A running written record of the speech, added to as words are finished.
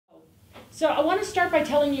So I want to start by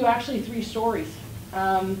telling you actually 3 stories.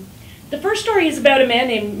 The first story is about a man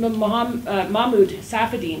named Mahmoud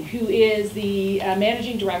Safadine, who is the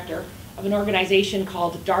managing director of an organization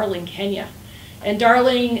called Darling Kenya. And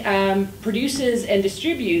Darling produces and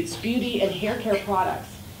distributes beauty and hair care products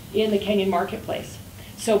in the Kenyan marketplace.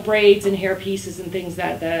 So braids and hair pieces and things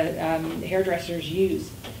that the hairdressers use.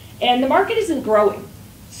 And the market isn't growing.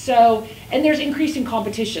 And there's increasing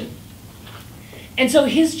competition. And so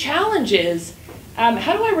his challenge is,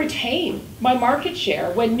 how do I retain my market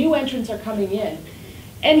share when new entrants are coming in?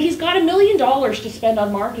 And he's got $1 million to spend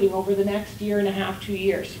on marketing over the next 1.5 to 2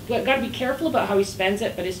 years. Got to be careful about how he spends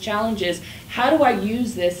it, but his challenge is, how do I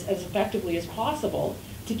use this as effectively as possible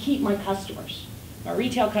to keep my customers, my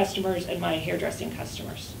retail customers and my hairdressing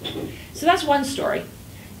customers? So that's one story.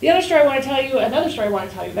 The other story I want to tell you, another story I want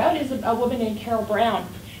to tell you about is a woman named Carol Brown.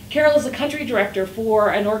 Carol is a country director for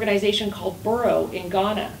an organization called Burrow in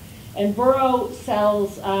Ghana. And Burrow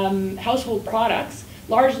sells household products,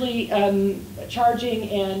 largely charging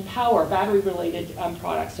and power, battery-related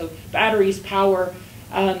products. So batteries, power,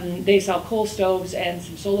 they sell coal stoves and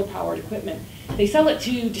some solar-powered equipment. They sell it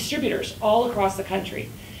to distributors all across the country.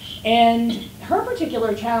 And her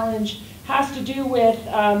particular challenge has to do with,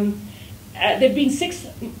 they've been 6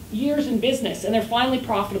 years in business and they're finally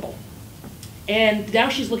profitable. And now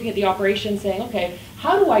she's looking at the operation saying, okay,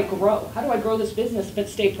 how do I grow? How do I grow this business but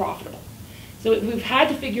stay profitable? So we've had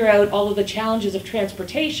to figure out all of the challenges of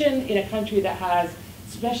transportation in a country that has,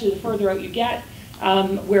 especially the further out you get,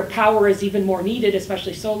 where power is even more needed,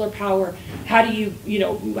 especially solar power. How do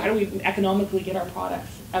we economically get our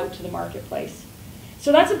products out to the marketplace?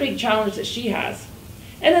 So that's a big challenge that she has.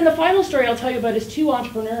 And then the final story I'll tell you about is 2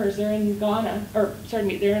 entrepreneurs. They're in they're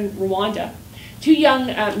in Rwanda. 2 young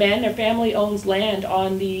men, their family owns land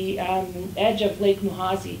on the edge of Lake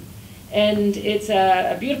Muhazi. And it's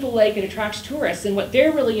a beautiful lake, it attracts tourists. And what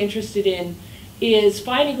they're really interested in is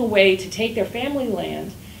finding a way to take their family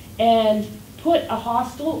land and put a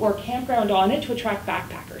hostel or campground on it to attract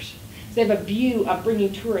backpackers. So they have a view of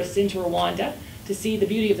bringing tourists into Rwanda to see the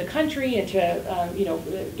beauty of the country and to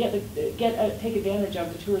take advantage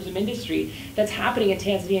of the tourism industry that's happening in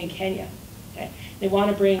Tanzania and Kenya. Okay? They want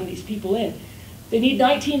to bring these people in. They need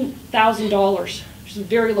 $19,000, which is a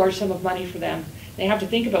very large sum of money for them. They have to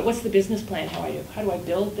think about, what's the business plan? How do I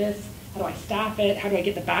build this? How do I staff it? How do I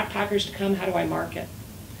get the backpackers to come? How do I market?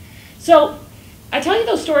 So I tell you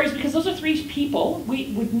those stories because those are 3 people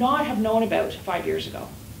we would not have known about 5 years ago.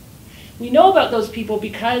 We know about those people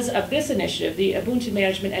because of this initiative, the Ubuntu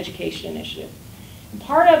Management Education Initiative. And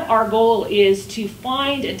part of our goal is to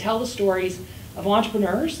find and tell the stories of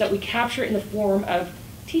entrepreneurs that we capture in the form of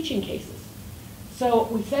teaching cases. So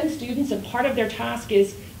we send students, and part of their task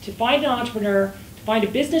is to find an entrepreneur, to find a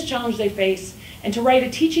business challenge they face, and to write a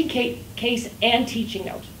teaching case and teaching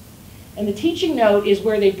note. And the teaching note is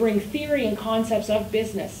where they bring theory and concepts of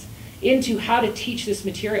business into how to teach this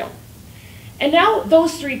material. And now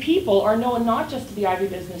those 3 people are known not just to the Ivey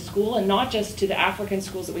Business School and not just to the African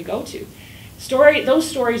schools that we go to. Those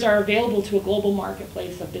stories are available to a global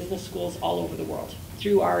marketplace of business schools all over the world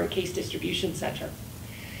through our case distribution center.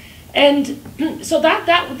 And so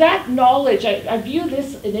that knowledge, I view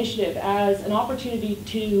this initiative as an opportunity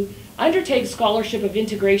to undertake scholarship of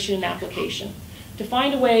integration and application, to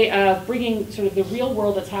find a way of bringing sort of the real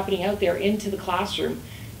world that's happening out there into the classroom,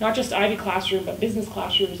 not just Ivey classroom, but business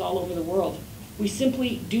classrooms all over the world. We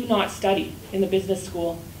simply do not study in the business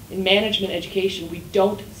school. In management education, we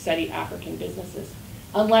don't study African businesses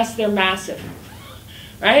unless they're massive.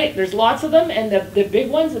 Right? There's lots of them, and the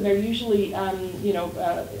big ones, and they're usually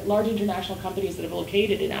large international companies that are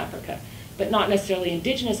located in Africa, but not necessarily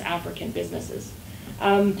indigenous African businesses.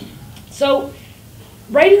 So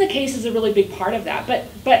writing the case is a really big part of that,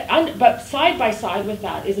 but side by side with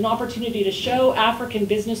that is an opportunity to show African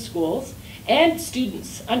business schools and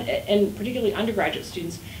students, and particularly undergraduate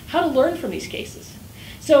students, how to learn from these cases.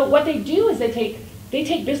 So what they do is they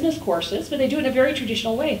take business courses, but they do it in a very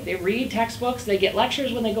traditional way. They read textbooks, they get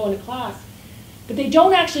lectures when they go into class, but they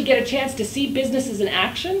don't actually get a chance to see businesses in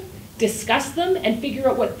action, discuss them, and figure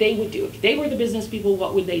out what they would do. If they were the business people,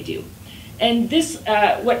 what would they do? And this,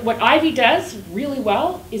 what Ivey does really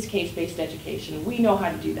well is case-based education. We know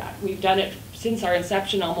how to do that. We've done it since our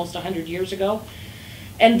inception almost 100 years ago.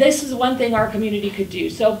 And this is one thing our community could do.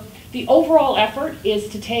 So the overall effort is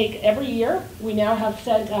to take, every year, we now have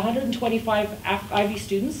sent 125 Ivey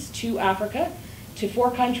students to Africa, to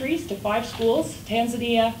 4 countries, to 5 schools,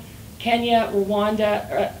 Tanzania, Kenya,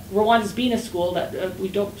 Rwanda. Rwanda's been a school that we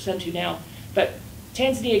don't send to now, but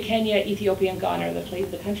Tanzania, Kenya, Ethiopia, and Ghana are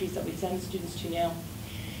the countries that we send students to now.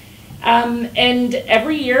 And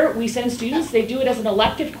every year we send students, they do it as an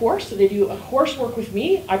elective course, so they do a coursework with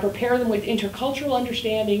me. I prepare them with intercultural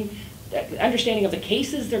understanding of the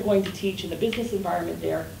cases they're going to teach in the business environment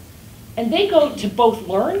there. And they go to both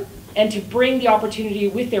learn and to bring the opportunity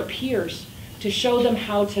with their peers to show them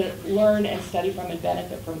how to learn and study from and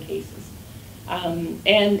benefit from cases. And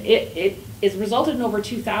it has resulted in over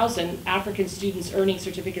 2,000 African students earning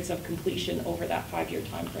certificates of completion over that 5-year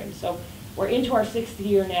time frame. So we're into our 6th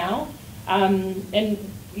year now, and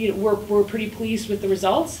we're pretty pleased with the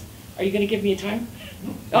results. Are you going to give me a time?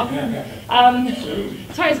 Oh.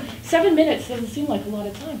 Sorry, 7 minutes doesn't seem like a lot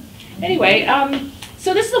of time. Anyway,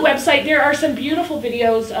 so this is the website. There are some beautiful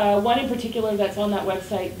videos, one in particular that's on that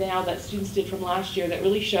website now that students did from last year that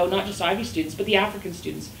really show not just Ivey students, but the African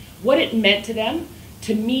students, what it meant to them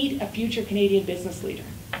to meet a future Canadian business leader.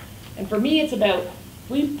 And for me, it's about,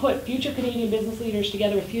 we put future Canadian business leaders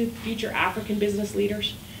together with future African business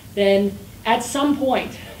leaders, then at some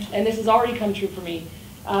point, and this has already come true for me,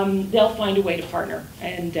 they'll find a way to partner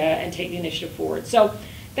and take the initiative forward. So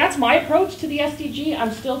that's my approach to the SDG.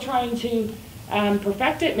 I'm still trying to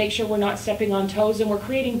perfect it, make sure we're not stepping on toes, and we're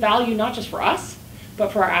creating value not just for us,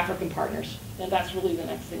 but for our African partners. And that's really the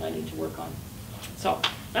next thing I need to work on. So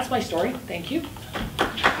that's my story. Thank you.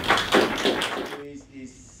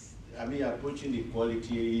 I mean, approaching the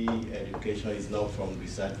quality education is not from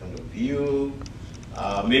research point of view,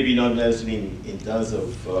 maybe not necessarily in terms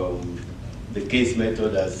of the case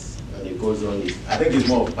method as it goes on. I think it's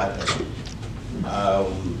more of partnership.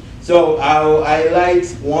 So I'll highlight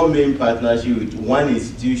one main partnership with one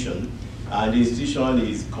institution, and the institution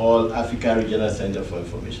is called Africa Regional Center for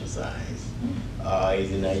Information Science.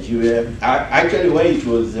 It's in Nigeria. Actually, when it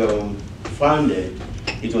was founded,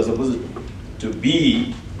 it was supposed to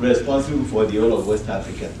be responsible for the whole of West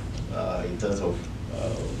Africa in terms of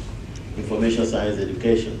information science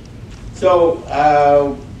education. So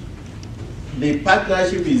the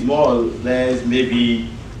partnership is more or less maybe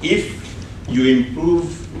if you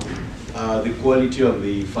improve the quality of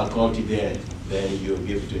the faculty there, then you'll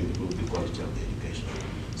be able to improve the quality of the education.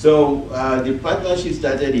 So the partnership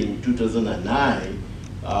started in 2009,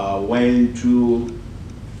 went through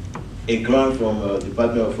a grant from the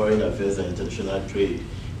Department of Foreign Affairs and International Trade.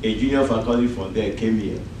 A junior faculty from there came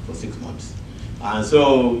here for 6 months. And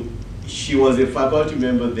so she was a faculty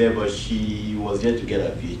member there, but she was yet to get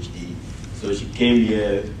her PhD. So she came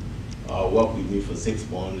here, worked with me for 6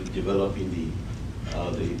 months, developing the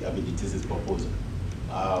thesis proposal.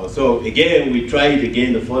 So again, we tried it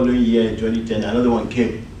again the following year in 2010, another one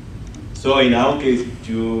came. So in our case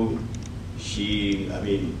too, she,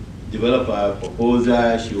 developed a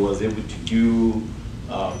proposal, she was able to do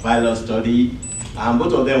a pilot study, and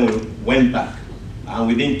both of them went back. And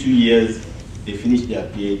within 2 years, they finished their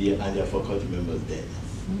PhD and their faculty members there.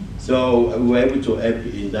 So we were able to help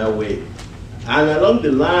in that way. And along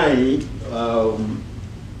the line,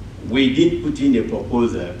 we did put in a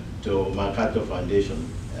proposal to MacArthur Foundation,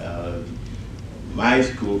 my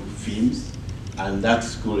school, FIMS, and that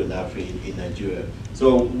school in Africa, in Nigeria.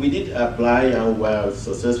 So we did apply and were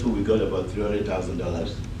successful. We got about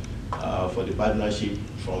 $300,000 for the partnership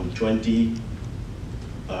from 2010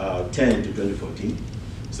 to 2014.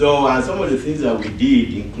 So some of the things that we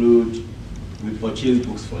did include, we purchased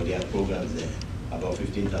books for their programs there, about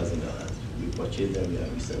 $15,000. We purchased them,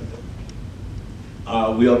 we sell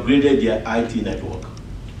them. We upgraded their IT network.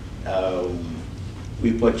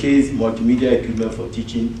 We purchased multimedia equipment for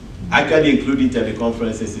teaching, actually including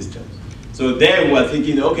teleconferencing systems. So then we were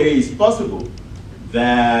thinking, okay, it's possible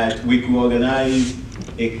that we could organize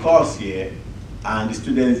a course here, and the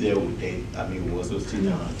students there would take, we also sit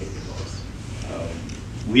down and take the course.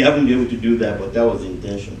 We haven't been able to do that, but that was the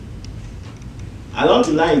intention. Along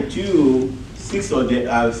the line too, six of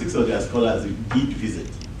their scholars did visit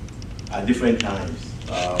at different times.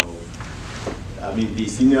 The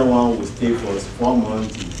senior one will stay for 4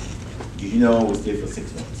 months, the junior one will stay for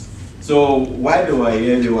 6 months. So while they were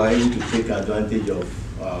here, they were able to take advantage of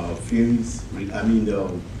films,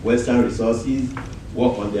 the Western resources,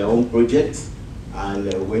 work on their own projects,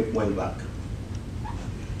 and went back.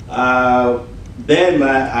 Then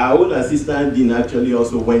our own assistant Dean actually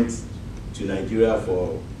also went to Nigeria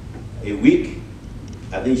for a week.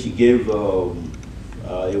 I think she gave a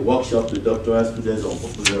workshop to doctoral students on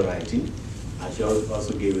proposal writing, and she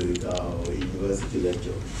also gave a university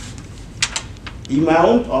lecture. On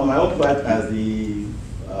my own part, as the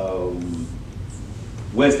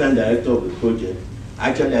Western director of the project,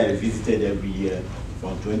 actually I visited every year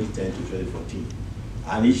from 2010 to 2014.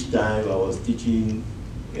 And each time I was teaching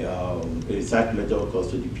a research method course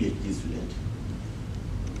to the PhD student.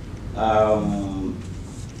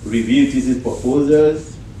 review thesis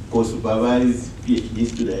proposals, co-supervise PhD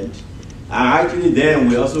students. And actually then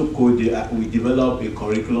we also we developed a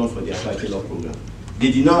curriculum for their bachelor program.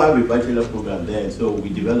 They did not have a bachelor program then, so we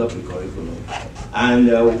developed a curriculum. And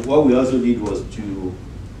what we also did was to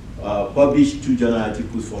publish 2 journal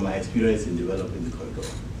articles for my experience in developing the curriculum.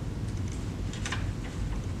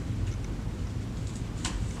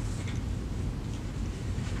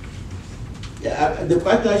 Yeah, the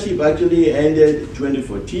partnership actually ended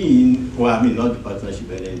 2014. Well, I mean, not the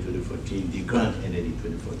partnership ended in 2014. The grant ended in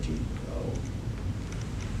 2014.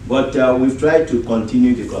 But we've tried to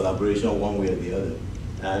continue the collaboration one way or the other.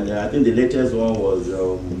 And I think the latest one was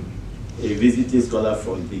a visiting scholar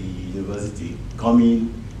from the university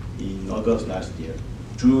coming in August last year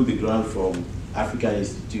through the grant from African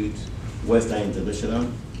Institute, Western International,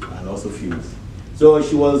 and also Fields. So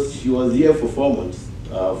she was here for 4 months.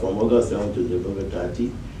 From August 7 to November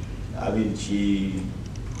 30. I mean, she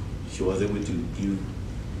was able to give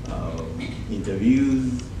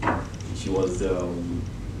interviews. She was,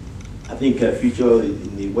 I think, featured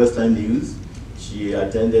in the Western News. She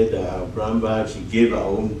attended Brambach. She gave her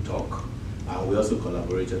own talk, and we also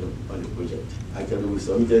collaborated on the project. Actually, we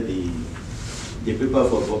submitted the paper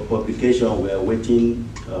for publication. We are waiting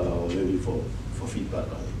maybe for feedback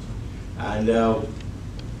on it. And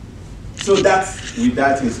so that's with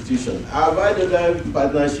that institution. I've had another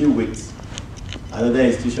partnership with another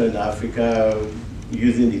institution in Africa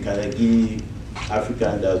using the Carnegie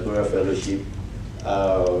African Diaspora Fellowship.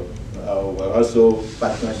 We're also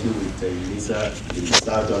partnership with UNISA in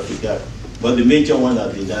South Africa, but the major one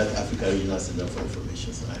has been that Africa Regional Center for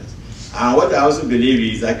Information Science. And what I also believe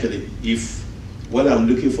is actually, if what I'm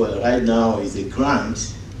looking for right now is a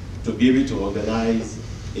grant to be able to organize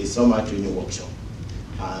a summer training workshop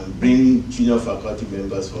and bring junior faculty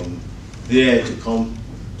members from there to come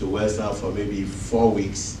to Western for maybe 4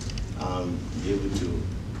 weeks and be able to do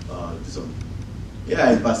some,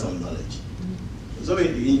 impart some knowledge. So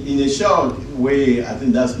in a short way, I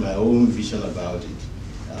think that's my own vision about it,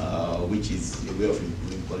 which is a way of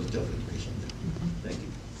improving quality of education. Thank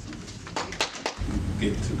you.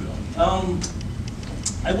 Good to go.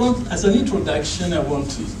 As an introduction, I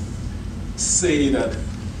want to say that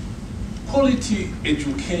quality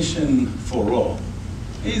education for all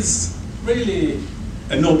is really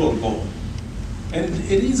a noble goal. And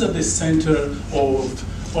it is at the center of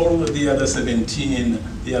all of the other 16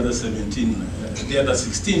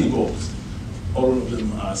 goals. All of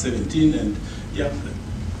them are 17, and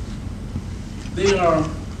they are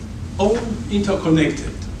all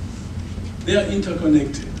interconnected. They are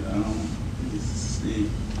interconnected.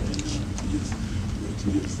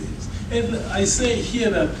 And I say here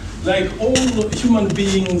that, like all human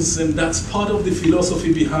beings, and that's part of the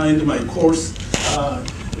philosophy behind my course,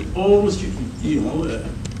 all,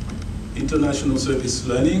 international service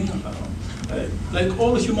learning, like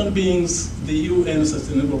all human beings, the UN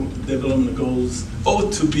Sustainable Development Goals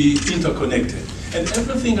ought to be interconnected. And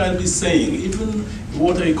everything I'll be saying, even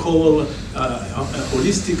what I call a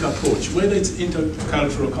holistic approach, whether it's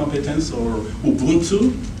intercultural competence or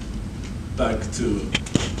Ubuntu, back to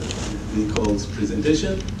Nicole's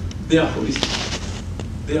presentation, they are holistic.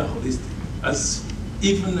 They are holistic. As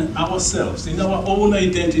even ourselves, in our own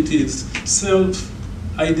identities,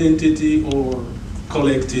 self-identity or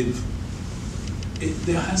collective,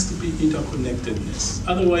 there has to be interconnectedness.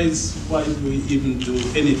 Otherwise, why do we even do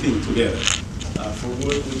anything together? For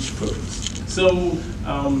which purpose? So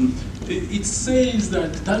it says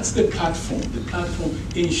that that's the platform. The platform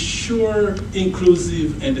ensure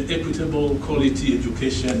inclusive and equitable quality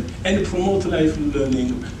education and promote lifelong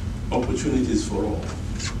learning opportunities for all.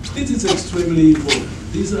 This is extremely important.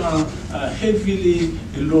 These are heavily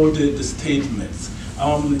loaded statements.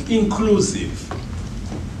 Inclusive,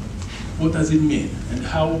 what does it mean? And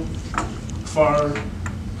how far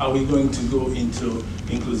are we going to go into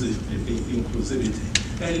inclusivity?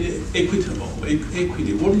 And equitable,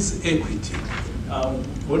 equity. What is equity?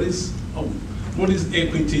 What is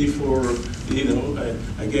equity for,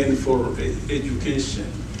 again, for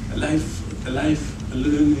education,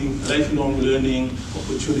 lifelong learning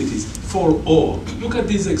opportunities for all? Look at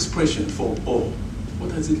this expression, for all.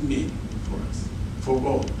 What does it mean for us? For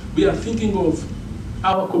all. We are thinking of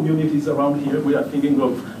our communities around here. We are thinking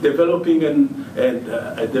of developing and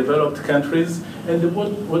developed countries. And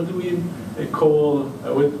what do we call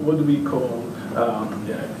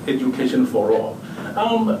education for all?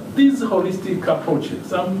 These holistic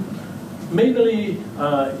approaches, mainly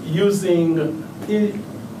using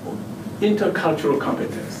intercultural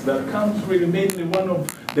competence. That comes really mainly, one of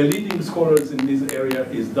the leading scholars in this area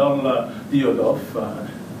is Donla Theodorf.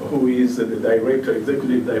 who is the director,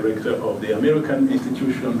 executive director of the American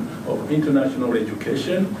Institution of International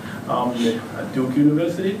Education at Duke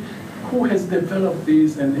University, who has developed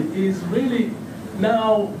this and is really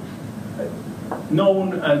now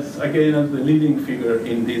known as, again, as the leading figure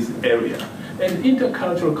in this area. And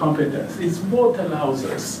intercultural competence is what allows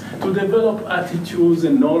us to develop attitudes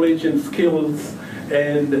and knowledge and skills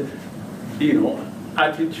and,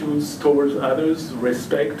 attitudes towards others,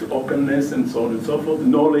 respect, openness, and so on and so forth,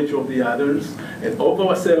 knowledge of the others, and of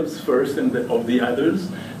ourselves first and of the others,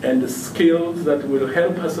 and the skills that will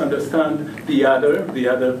help us understand the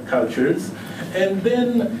other cultures, and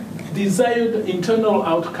then desired internal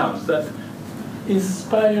outcomes that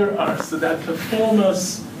inspire us, that form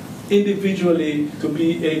us individually to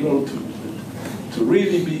be able to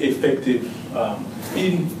really be effective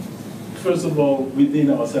in, first of all, within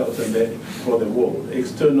ourselves and then for the world.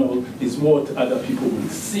 External is what other people will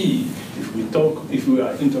see. If we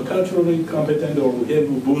are interculturally competent or we have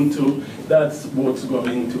Ubuntu, that's what's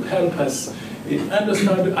going to help us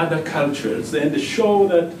understand other cultures and show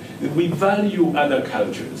that we value other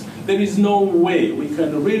cultures. There is no way we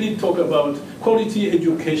can really talk about quality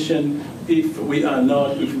education if we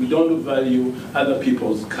don't value other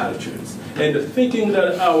people's cultures. And thinking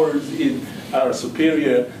that ours are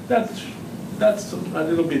superior, that's a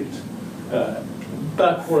little bit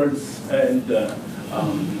backwards and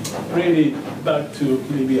really back to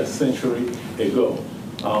maybe a century ago.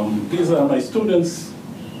 These are my students.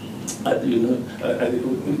 My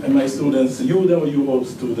students, UWO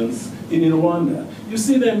students in Rwanda. You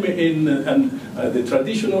see them in the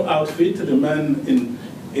traditional outfit. The man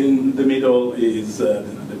in the middle is the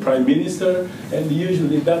prime minister, and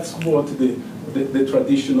usually that's what the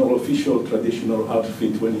traditional, official traditional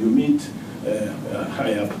outfit when you meet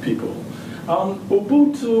high up people.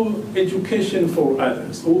 Ubuntu education for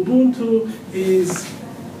others. Ubuntu is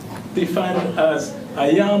defined as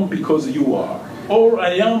I am because you are, or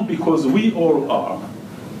I am because we all are.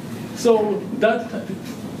 So that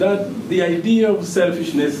the idea of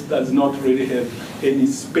selfishness does not really have any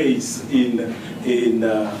space in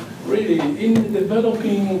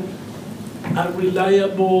developing a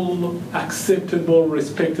reliable, acceptable,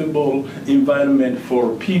 respectable environment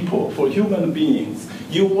for people, for human beings.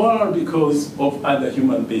 You are because of other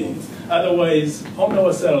human beings. Otherwise, on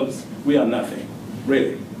ourselves, we are nothing,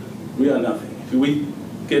 really. We are nothing. If we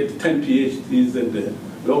get 10 PhDs and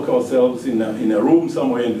lock ourselves in a room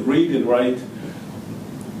somewhere and read and write,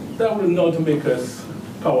 that will not make us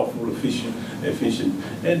powerful, efficient.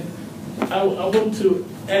 And I want to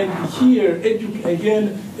end here,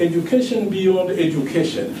 again, education beyond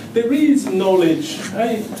education. There is knowledge.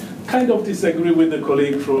 I kind of disagree with the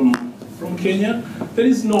colleague from Kenya. There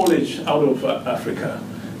is knowledge out of Africa.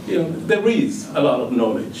 There is a lot of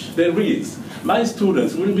knowledge. There is. My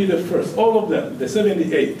students will be the first, all of them, the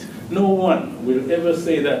 78. No one will ever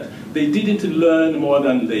say that they didn't learn more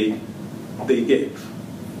than they gave,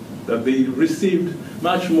 that they received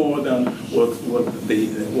much more than what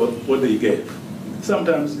they gave.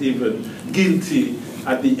 Sometimes even guilty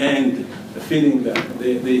at the end, feeling that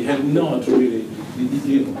they have not really,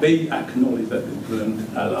 they acknowledge that they've learned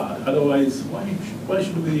a lot. Otherwise, why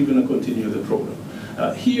should we even continue the program?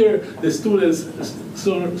 Here, the students,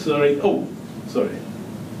 sorry.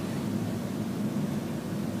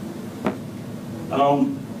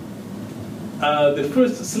 The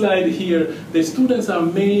first slide here, the students are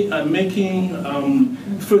making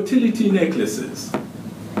fertility necklaces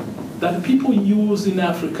that people use in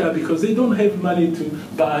Africa because they don't have money to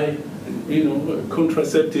buy,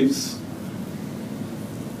 contraceptives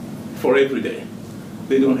for every day.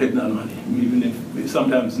 They don't have that money, even if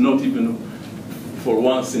sometimes not even for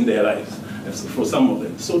once in their lives, for some of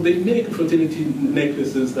them. So they make fertility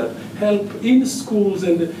necklaces that help in schools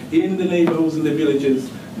and in the neighborhoods and the villages,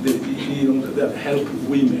 that help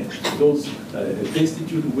women, those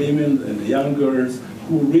destitute women and the young girls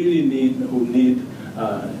who really need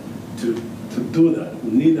to do that, who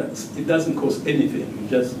need that. It doesn't cost anything. You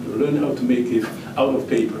just learn how to make it out of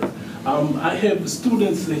paper. I have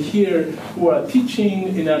students here who are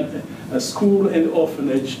teaching in a school and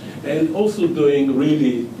orphanage, and also doing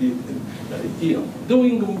really,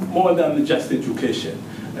 doing more than just education,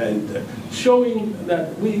 and showing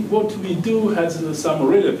that what we do has some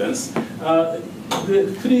relevance.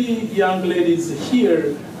 The three young ladies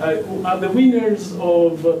here are the winners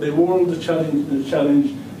of the World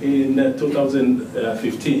Challenge in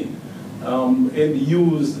 2015, and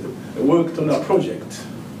worked on a project,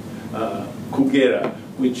 Kugera,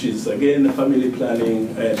 which is again family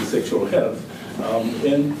planning and sexual health,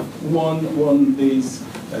 and won these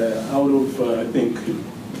out of I think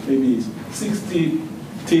maybe 60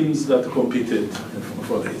 teams that competed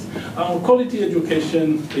for this. Quality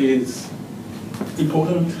education is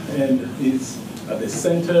important and is at the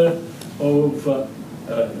center of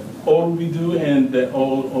all we do and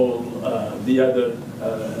all the other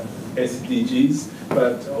SDGs,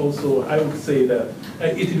 but also I would say that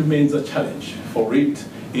it remains a challenge for it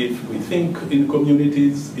if we think in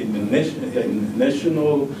communities, in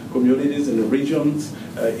national communities, in the regions,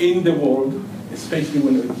 in the world, especially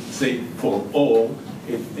when we say for all,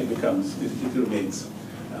 it remains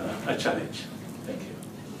a challenge. Thank you.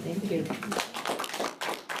 Thank you.